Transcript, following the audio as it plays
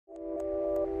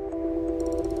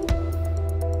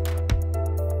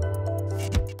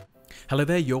Hello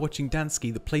there, you're watching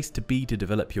Dansky, the place to be to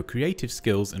develop your creative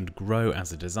skills and grow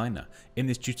as a designer. In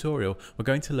this tutorial, we're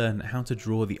going to learn how to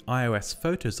draw the iOS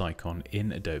Photos icon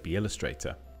in Adobe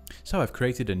Illustrator. So I've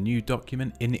created a new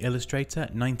document in Illustrator,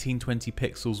 1920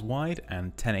 pixels wide and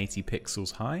 1080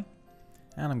 pixels high.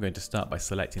 And I'm going to start by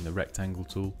selecting the rectangle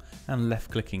tool and left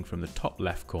clicking from the top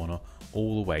left corner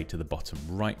all the way to the bottom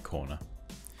right corner.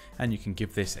 And you can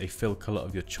give this a fill color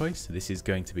of your choice. This is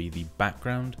going to be the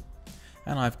background.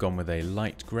 And I've gone with a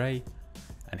light grey,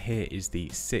 and here is the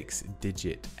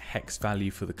 6-digit hex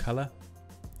value for the colour.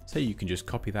 So you can just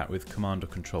copy that with Command or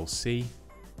Control C,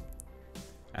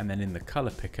 and then in the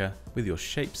colour picker with your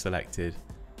shape selected,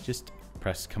 just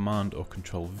press Command or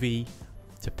Control V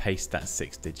to paste that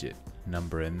 6-digit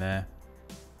number in there,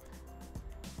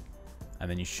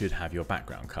 and then you should have your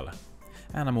background colour.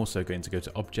 And I'm also going to go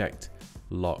to Object,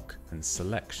 Lock and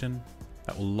Selection.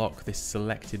 That will lock this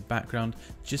selected background,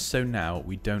 just so now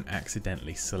we don't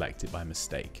accidentally select it by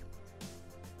mistake.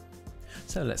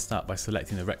 So let's start by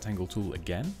selecting the rectangle tool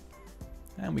again,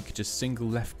 and we could just single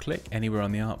left click anywhere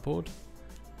on the artboard,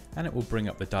 and it will bring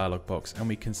up the dialog box and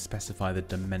we can specify the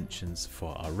dimensions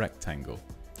for our rectangle.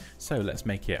 So let's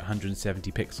make it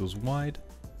 170 pixels wide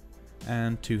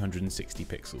and 260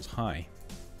 pixels high.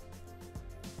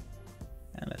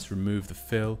 And let's remove the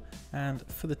fill, and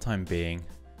for the time being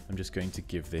I'm just going to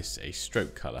give this a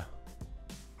stroke color.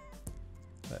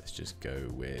 Let's just go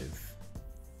with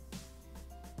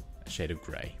a shade of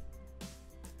grey.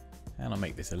 And I'll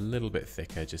make this a little bit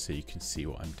thicker just so you can see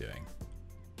what I'm doing.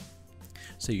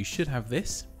 So you should have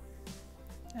this.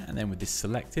 And then with this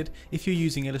selected, if you're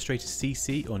using Illustrator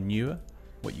CC or newer,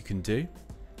 what you can do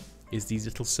is these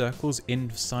little circles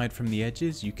inside from the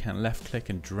edges, you can left click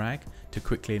and drag to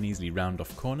quickly and easily round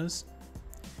off corners.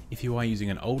 If you are using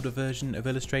an older version of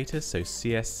Illustrator, so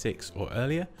CS6 or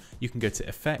earlier, you can go to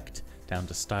Effect, down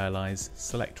to Stylize,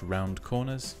 select Round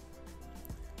Corners,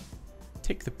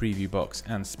 tick the preview box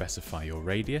and specify your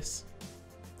radius.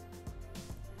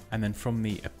 And then from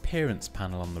the Appearance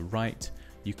panel on the right,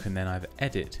 you can then either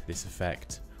edit this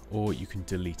effect or you can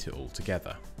delete it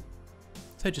altogether.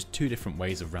 So just two different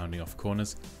ways of rounding off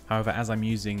corners. However, as I'm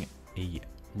using a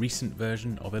recent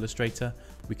version of Illustrator,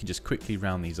 we can just quickly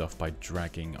round these off by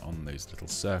dragging on those little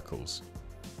circles.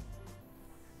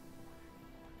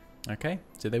 Okay,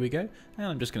 so there we go. And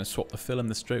I'm just going to swap the fill and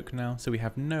the stroke now, so we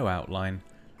have no outline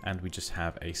and we just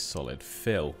have a solid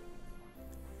fill.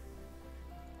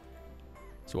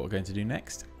 So what we're going to do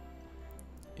next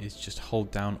is just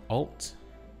hold down Alt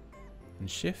and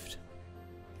Shift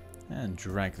and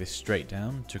drag this straight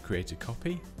down to create a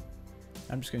copy.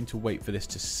 I'm just going to wait for this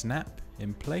to snap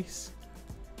in place,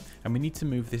 and we need to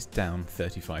move this down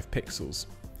 35 pixels.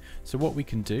 So what we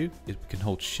can do is we can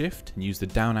hold Shift and use the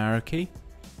down arrow key.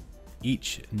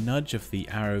 Each nudge of the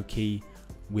arrow key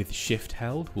with Shift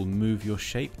held will move your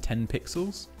shape 10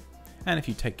 pixels, and if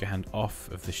you take your hand off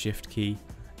of the Shift key,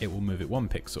 it will move it 1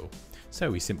 pixel.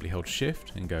 So we simply hold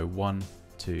Shift and go 1,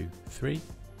 2, 3,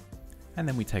 and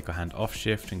then we take our hand off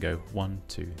Shift and go 1,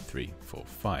 2, 3, 4,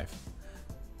 5.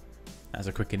 As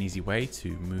a quick and easy way to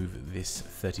move this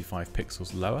 35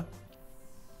 pixels lower.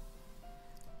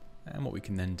 And what we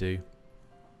can then do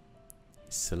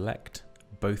is select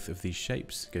both of these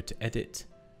shapes, go to Edit,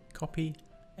 Copy,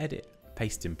 Edit,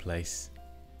 Paste in place,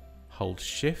 hold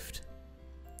Shift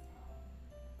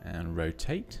and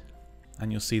rotate.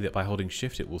 And you'll see that by holding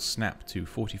Shift it will snap to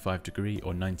 45°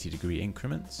 or 90°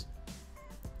 increments.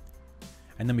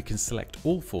 And then we can select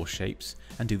all 4 shapes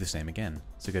and do the same again.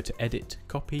 So go to Edit,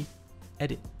 Copy,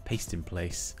 Edit, Paste in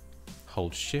place,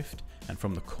 hold Shift, and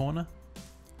from the corner,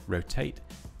 rotate,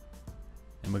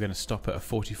 and we're going to stop at a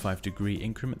 45°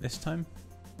 increment this time.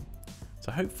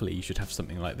 So hopefully you should have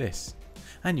something like this.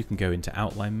 And you can go into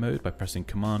outline mode by pressing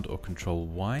Command or Control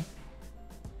Y,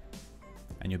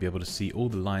 and you'll be able to see all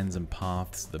the lines and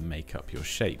paths that make up your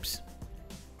shapes.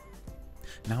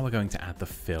 Now we're going to add the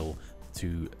fill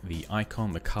to the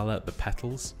icon, the color, the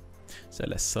petals. So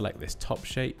let's select this top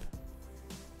shape.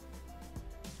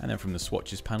 And then from the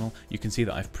swatches panel, you can see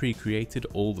that I've pre-created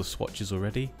all the swatches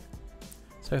already.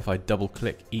 So if I double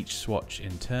click each swatch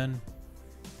in turn,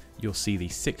 you'll see the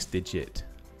 6-digit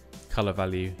color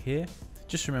value here.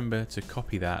 Just remember to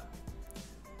copy that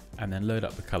and then load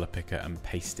up the color picker and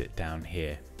paste it down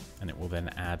here. And it will then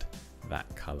add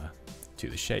that color to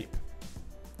the shape.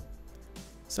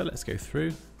 So let's go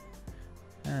through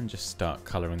and just start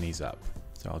coloring these up.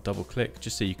 So I'll double click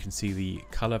just so you can see the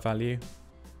color value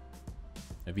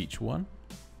of each one.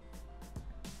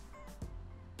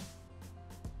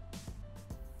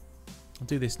 I'll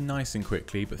do this nice and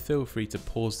quickly, but feel free to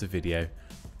pause the video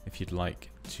if you'd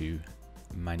like to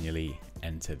manually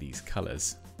enter these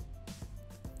colors.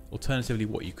 Alternatively,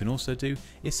 what you can also do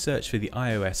is search for the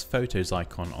iOS Photos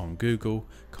icon on Google,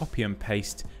 copy and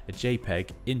paste a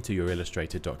JPEG into your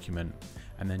Illustrator document,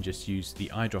 and then just use the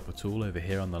eyedropper tool over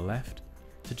here on the left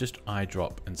to just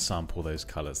eyedrop and sample those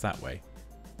colors that way,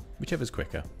 whichever's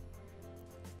quicker.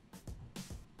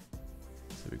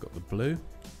 So we've got the blue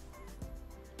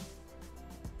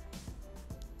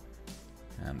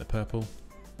and the purple,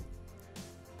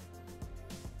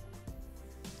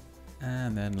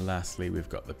 and then lastly we've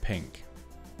got the pink.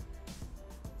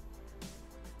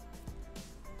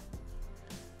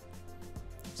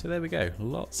 So there we go,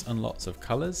 lots and lots of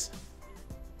colors.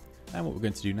 And what we're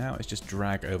going to do now is just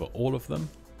drag over all of them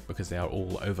because they are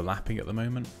all overlapping at the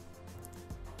moment.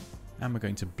 And we're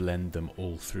going to blend them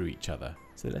all through each other.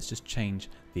 So let's just change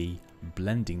the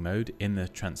blending mode in the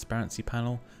transparency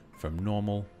panel from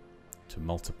normal to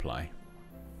multiply.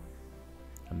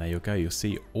 And there you go, you'll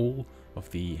see all of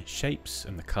the shapes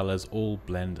and the colors all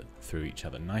blend through each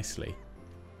other nicely.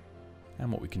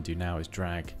 And what we can do now is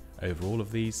drag over all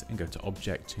of these and go to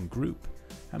Object and Group,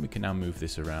 and we can now move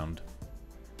this around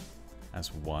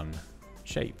as one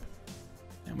shape.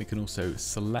 And we can also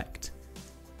select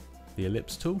the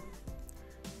ellipse tool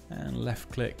and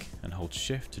left click and hold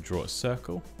shift to draw a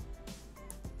circle,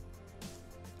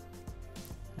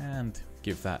 and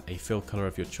give that a fill color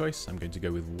of your choice. I'm going to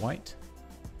go with white,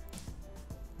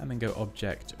 and then go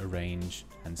Object, Arrange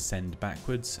and Send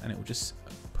backwards, and it will just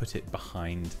put it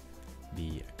behind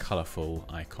the colorful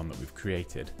icon that we've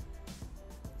created.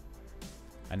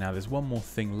 And now there's one more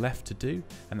thing left to do,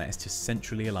 and that is to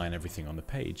centrally align everything on the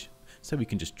page. So we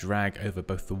can just drag over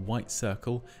both the white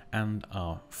circle and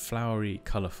our flowery,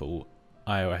 colourful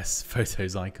iOS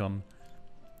Photos icon,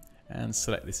 and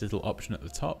select this little option at the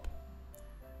top,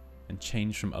 and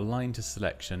change from Align to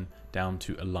Selection down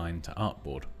to Align to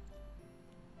Artboard.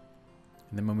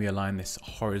 And then when we align this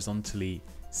horizontally,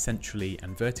 centrally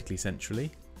and vertically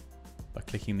centrally, by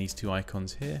clicking these two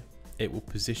icons here, it will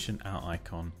position our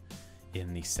icon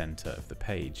in the center of the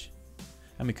page.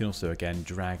 And we can also again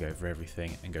drag over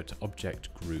everything and go to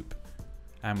Object, Group,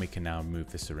 and we can now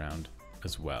move this around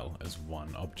as well as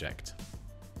one object.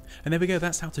 And there we go,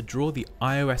 that's how to draw the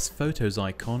iOS Photos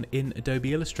icon in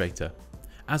Adobe Illustrator.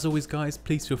 As always guys,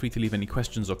 please feel free to leave any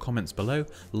questions or comments below,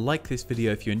 like this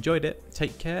video if you enjoyed it,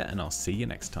 take care, and I'll see you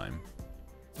next time.